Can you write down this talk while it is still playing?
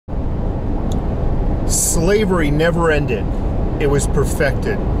Slavery never ended. It was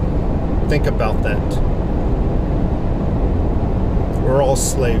perfected. Think about that. We're all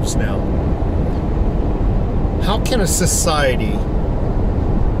slaves now. How can a society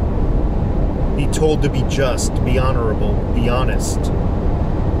be told to be just, be honorable, be honest,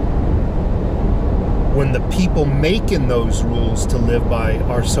 when the people making those rules to live by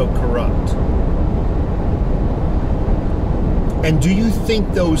are so corrupt? And do you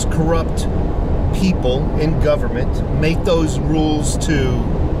think those corrupt people in government make those rules to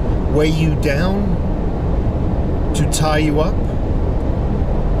weigh you down, to tie you up?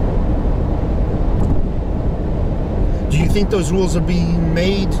 Do you think those rules are being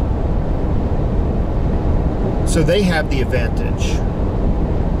made so they have the advantage?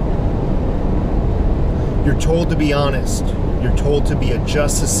 You're told to be honest. You're told to be a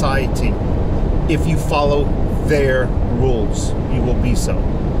just society. If you follow their rules, you will be so.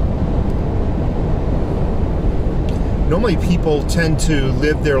 Normally people tend to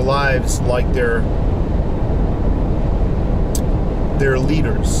live their lives like their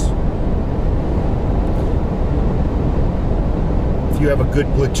leaders. If you have a good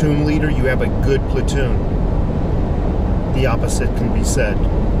platoon leader, you have a good platoon. The opposite can be said.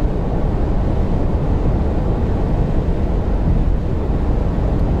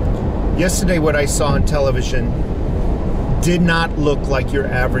 Yesterday, what I saw on television did not look like your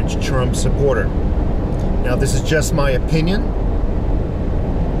average Trump supporter. Now, this is just my opinion.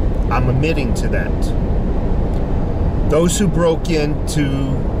 I'm admitting to that. Those who broke into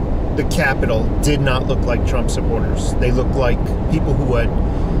the Capitol did not look like Trump supporters. They looked like people who had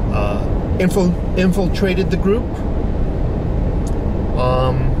infiltrated the group.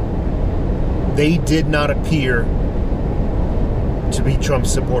 They did not appear to be Trump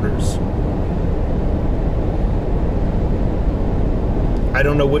supporters. I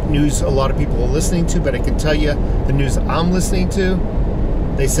don't know what news a lot of people are listening to, but I can tell you the news I'm listening to,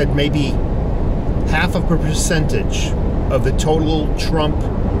 they said maybe half of a percentage of the total Trump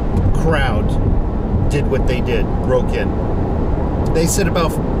crowd did what they did, broke in. They said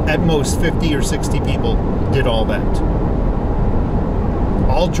about at most 50 or 60 people did all that.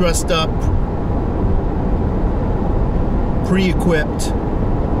 All dressed up, pre-equipped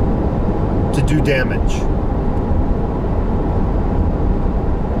to do damage.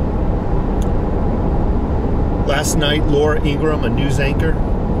 Last night, Laura Ingraham, a news anchor,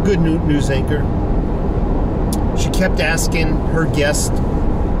 good news anchor, she kept asking her guests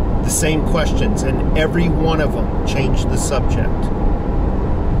the same questions, and every one of them changed the subject.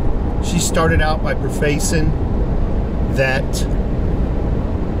 She started out by prefacing that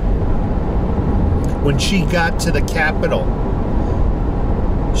when she got to the Capitol,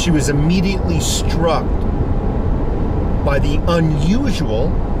 she was immediately struck by the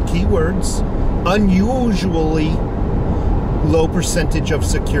unusual, keywords, unusually low percentage of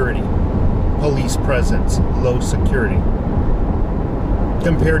security, police presence, low security,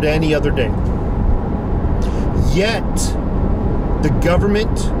 compared to any other day. Yet, the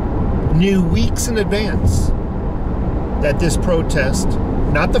government knew weeks in advance that this protest,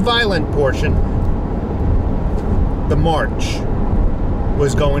 not the violent portion, the march,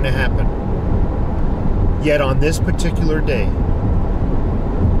 was going to happen. Yet on this particular day,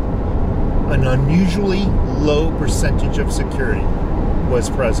 an unusually low percentage of security was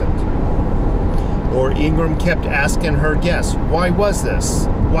present. Laura Ingraham kept asking her guests, why was this?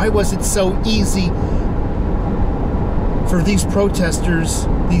 Why was it so easy for these protesters,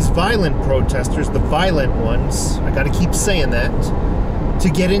 these violent protesters, the violent ones, I gotta keep saying that, to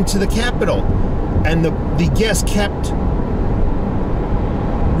get into the Capitol? And the guest kept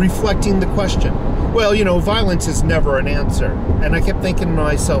reflecting the question. Well, you know, violence is never an answer. And I kept thinking to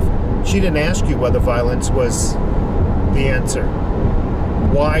myself, she didn't ask you whether violence was the answer.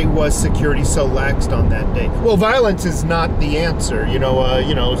 Why was security so laxed on that day? Well, violence is not the answer,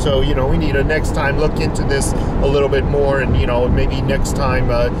 so, we need to next time look into this a little bit more, and, maybe next time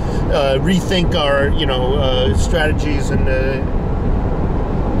rethink our, strategies. And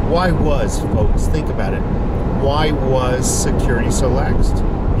why was, folks, think about it, why was security so laxed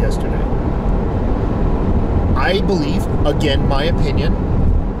yesterday? I believe, again, my opinion,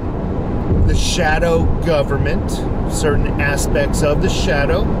 the shadow government, certain aspects of the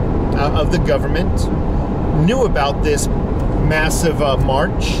shadow of the government knew about this massive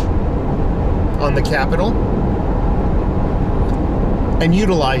march on the Capitol and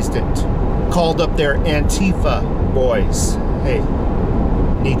utilized it. Called up their Antifa boys. Hey,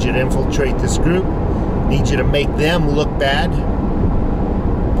 need you to infiltrate this group. Need you to make them look bad.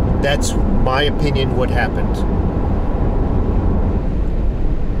 That's my opinion what happened.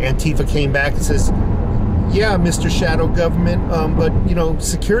 Antifa came back and says, Yeah, Mr. Shadow Government, but, you know,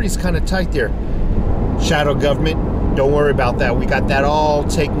 security's kind of tight there. Shadow Government, don't worry about that. We got that all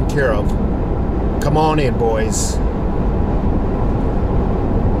taken care of. Come on in, boys.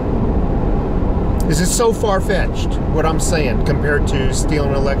 Is it so far-fetched, what I'm saying, compared to stealing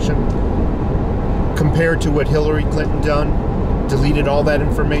an election? Compared to what Hillary Clinton done? Deleted all that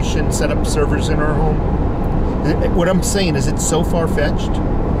information, set up servers in our home? What I'm saying, is it so far-fetched?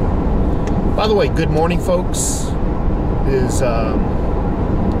 By the way, good morning, folks. I'm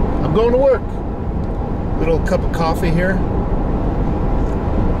going to work. Little cup of coffee here.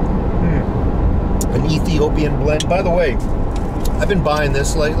 An Ethiopian blend. By the way, I've been buying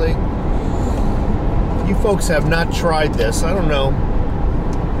this lately. You folks have not tried this. I don't know.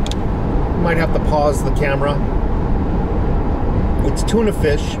 Might have to pause the camera. It's tuna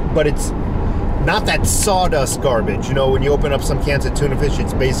fish, but it's not that sawdust garbage. You know, when you open up some cans of tuna fish,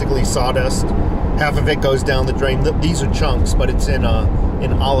 it's basically sawdust. Half of it goes down the drain. These are chunks, but it's in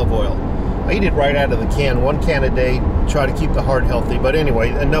olive oil. I eat it right out of the can, 1 can a day, try to keep the heart healthy. But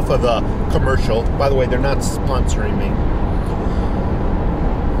anyway, enough of the commercial. By the way, they're not sponsoring me.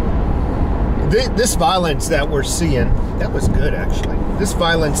 This violence that we're seeing, that was good actually. This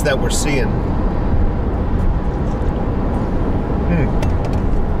violence that we're seeing,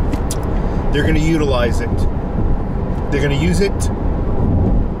 they're going to utilize it. They're going to use it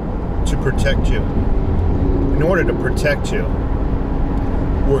to protect you. In order to protect you,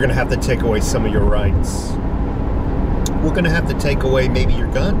 we're going to have to take away some of your rights. We're going to have to take away maybe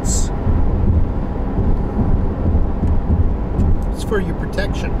your guns. It's for your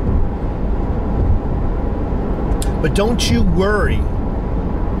protection. But don't you worry.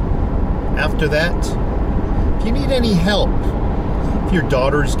 After that, if you need any help, if your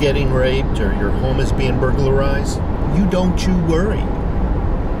daughter's getting raped or your home is being burglarized, don't you worry.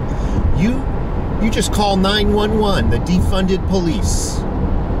 You just call 911, the defunded police.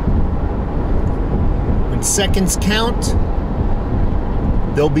 When seconds count,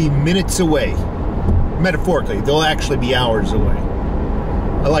 they'll be minutes away. Metaphorically, they'll actually be hours away.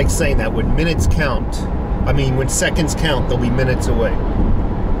 I like saying that. When minutes count, when seconds count, they'll be minutes away.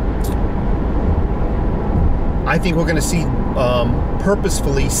 I think we're going to see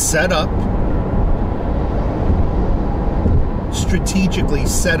purposefully set up, strategically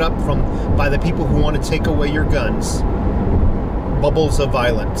set up by the people who want to take away your guns, bubbles of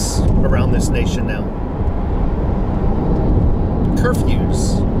violence around this nation now.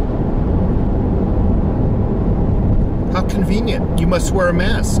 Curfews. How convenient. You must wear a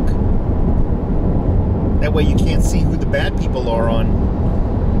mask. That way you can't see who the bad people are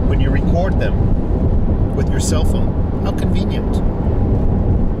on when you record them with your cell phone. How convenient.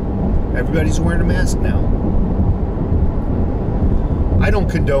 Everybody's wearing a mask now. I don't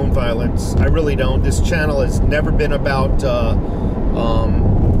condone violence. I really don't. This channel has never been about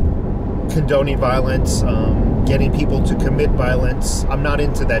condoning violence, getting people to commit violence. I'm not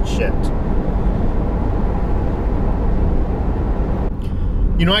into that shit.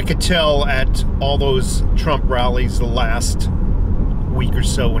 You know, I could tell at all those Trump rallies the last week or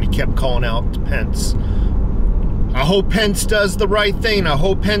so when he kept calling out Pence. I hope Pence does the right thing. I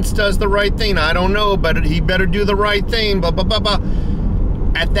hope Pence does the right thing. I don't know, but he better do the right thing. Blah, blah, blah, blah.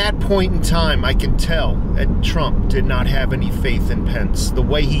 At that point in time, I can tell that Trump did not have any faith in Pence. The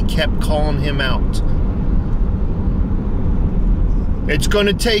way he kept calling him out. It's going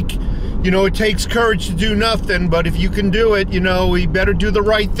to take... it takes courage to do nothing, but if you can do it, we better do the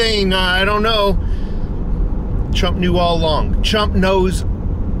right thing. I don't know. Trump knew all along. Trump knew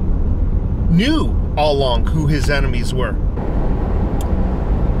all along who his enemies were.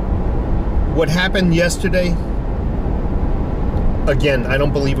 What happened yesterday, again, I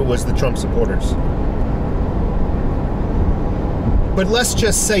don't believe it was the Trump supporters. But let's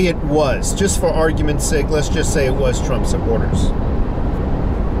just say it was. Just for argument's sake, let's just say it was Trump supporters.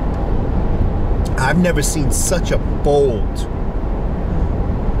 I've never seen such a bold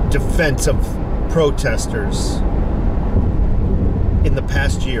defense of protesters in the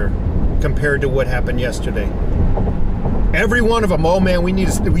past year compared to what happened yesterday. Every one of them, oh man, we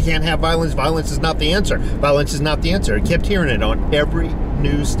can't have violence. Violence is not the answer. Violence is not the answer. I kept hearing it on every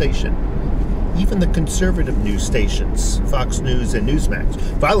news station. Even the conservative news stations, Fox News and Newsmax.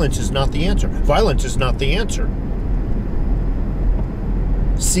 Violence is not the answer. Violence is not the answer.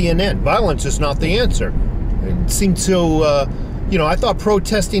 CNN, violence is not the answer. It seemed so, I thought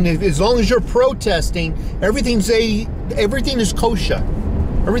protesting, as long as you're protesting, everything is kosher.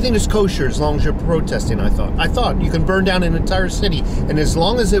 Everything is kosher as long as you're protesting, I thought you can burn down an entire city, and as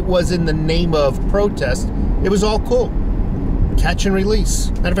long as it was in the name of protest, it was all cool. Catch and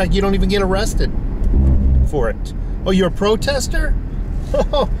release. Matter of fact, you don't even get arrested. for it. Oh, you're a protester?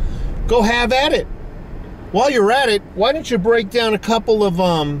 Go have at it. While you're at it, why don't you break down a couple of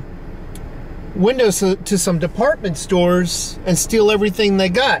windows to some department stores and steal everything they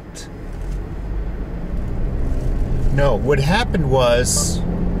got? No, what happened was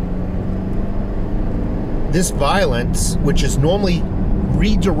this violence, which is normally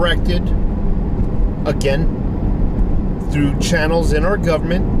redirected, again, through channels in our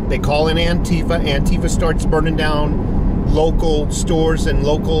government. They call in Antifa. Antifa starts burning down local stores and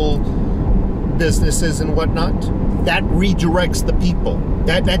local businesses and whatnot. That redirects the people.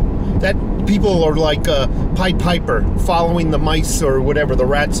 That people are like Pied Piper following the mice or whatever, the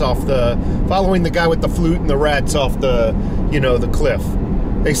rats off following the guy with the flute and the rats off the cliff.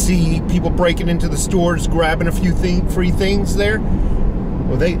 They see people breaking into the stores, grabbing a few free things there.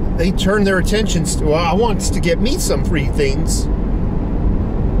 Well, they turn their attentions to, well, I want to get me some free things.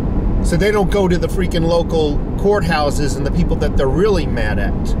 So they don't go to the freaking local courthouses and the people that they're really mad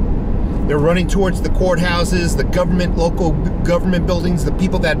at. They're running towards the courthouses, the local government buildings, the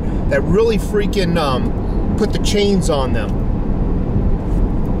people that really freaking put the chains on them.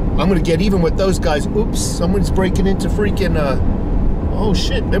 I'm going to get even with those guys. Oops, someone's breaking into freaking, oh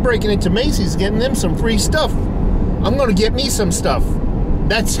shit, they're breaking into Macy's, getting them some free stuff. I'm going to get me some stuff.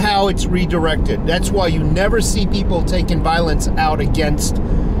 That's how it's redirected. That's why you never see people taking violence out against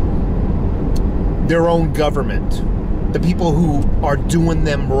their own government. The people who are doing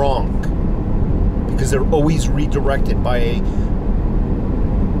them wrong. Because they're always redirected by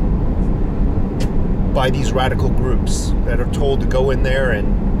these radical groups that are told to go in there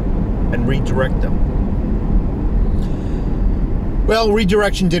and redirect them. Well,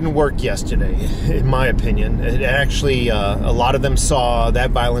 redirection didn't work yesterday, in my opinion. It actually, a lot of them saw that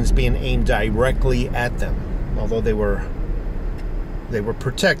violence being aimed directly at them, although they were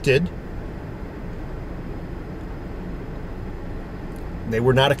protected. They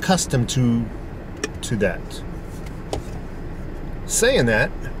were not accustomed to that. Saying that,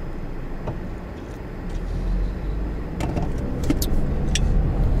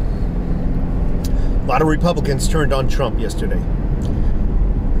 a lot of Republicans turned on Trump yesterday.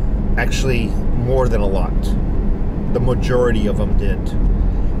 Actually, more than a lot. The majority of them did,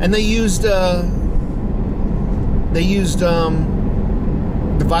 and they used the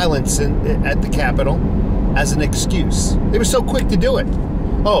violence at the Capitol as an excuse. They were so quick to do it.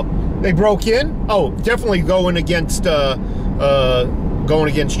 Oh, they broke in? Oh, definitely going against Trump.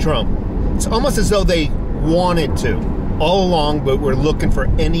 It's almost as though they wanted to all along, but we're looking for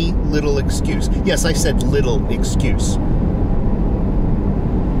any little excuse. Yes, I said little excuse.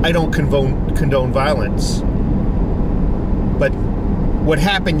 I don't condone violence. But what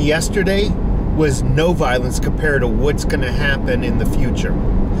happened yesterday was no violence compared to what's going to happen in the future.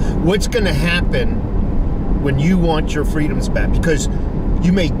 What's going to happen when you want your freedoms back? Because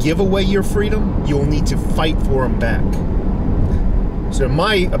you may give away your freedom, you'll need to fight for them back. So in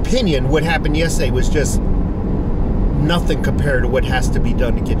my opinion, what happened yesterday was just nothing compared to what has to be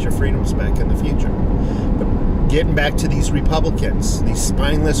done to get your freedoms back in the future. But getting back to these Republicans, these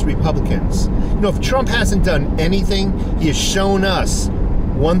spineless Republicans. You know, if Trump hasn't done anything, he has shown us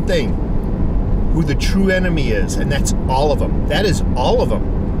one thing, who the true enemy is, and that's all of them. That is all of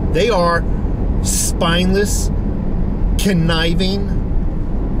them. They are spineless, conniving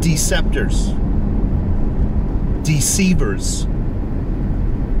deceptors, deceivers.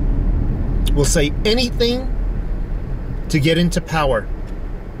 Will say anything to get into power.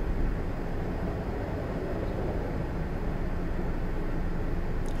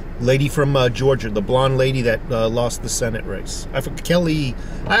 Lady from Georgia, the blonde lady that lost the Senate race. I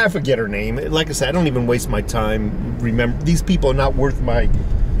forget her name. Like I said, I don't even waste my time. Remember, these people are not worth my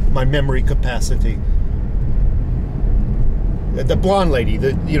memory capacity. The blonde lady,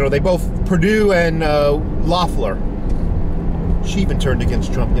 they both, Purdue and Loeffler. She even turned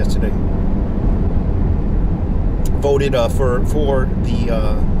against Trump yesterday. Voted for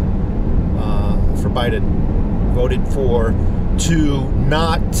Biden. Voted to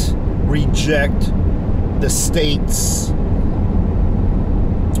not reject the state's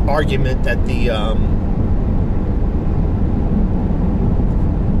argument that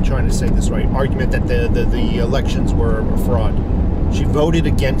trying to say this right, argument that the elections were a fraud. She voted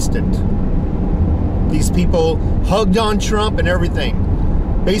against it. These people hugged on Trump and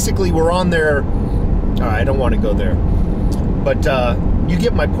everything. Basically, we're on their... I don't want to go there. But you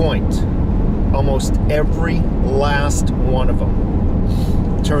get my point. Almost every last one of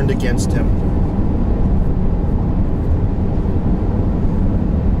them turned against him.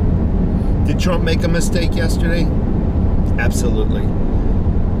 Did Trump make a mistake yesterday? Absolutely.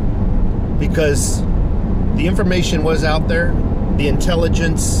 Because The information was out there. The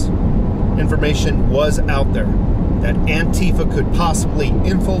intelligence information was out there that Antifa could possibly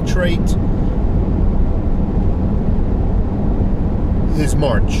infiltrate his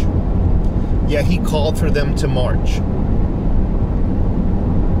march. Yeah, he called for them to march.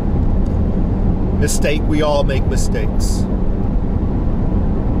 Mistake, we all make mistakes.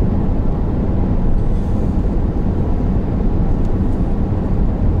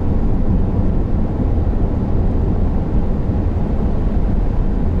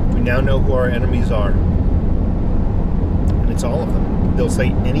 We now know who our enemies are. And it's all of them. They'll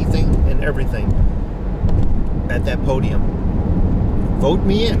say anything and everything at that podium. Vote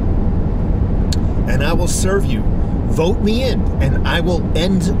me in, and I will serve you. Vote me in, and I will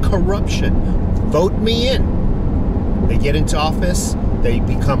end corruption. Vote me in. They get into office, they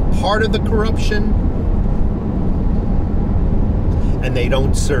become part of the corruption, and they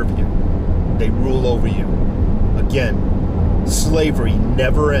don't serve you. They rule over you. Again, slavery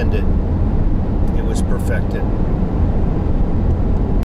never ended. It was perfected.